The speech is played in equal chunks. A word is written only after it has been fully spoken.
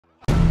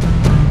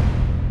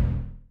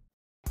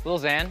Lil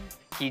Xan,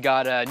 he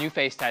got a new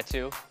face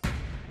tattoo.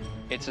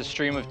 It's a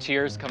stream of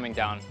tears coming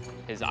down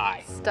his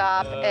eye.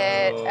 Stop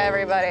it,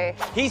 everybody.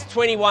 He's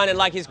 21 and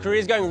like his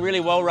career's going really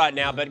well right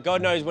now, but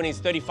God knows when he's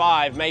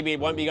 35, maybe it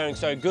won't be going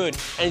so good.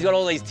 And he's got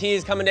all these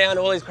tears coming down,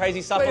 all this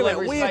crazy stuff all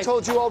over his we face. have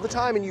told you all the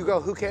time, and you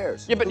go, who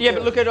cares? Yeah, but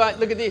look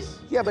at this.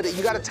 Yeah, but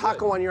you got a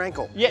taco on your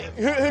ankle. Yeah,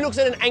 who looks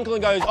at an ankle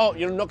and goes, oh,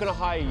 you're not gonna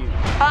hire you?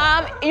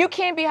 You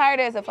can't be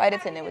hired as a flight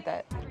attendant with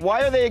that.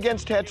 Why are they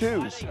against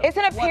tattoos? It's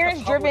an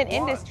appearance-driven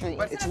industry.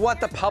 It's what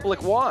the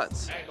public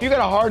wants. You got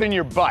a heart in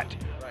your butt.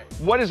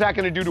 What is that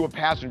going to do to a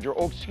passenger?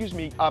 Oh, excuse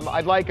me,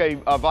 I'd like a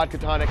vodka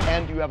tonic,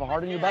 and do you have a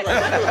heart in your butt?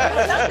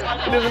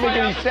 It doesn't make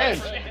any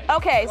sense.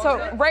 Okay,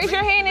 so raise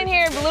your hand in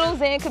here if Lil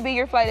Xan could be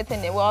your flight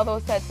attendant with all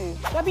those tattoos.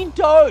 That'd be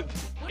dope.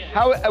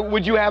 How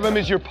would you have him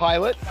as your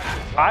pilot?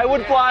 I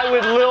would fly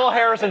with Lil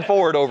Harrison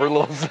Ford over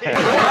Lil Xan. No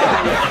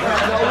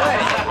way.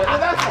 Well,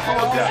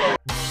 that's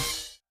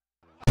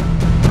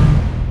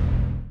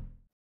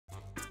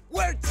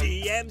We're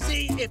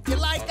TMZ. If you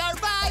like our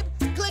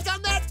vibe, click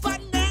on that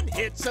button and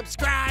hit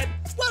subscribe.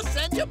 We'll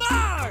send you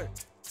more.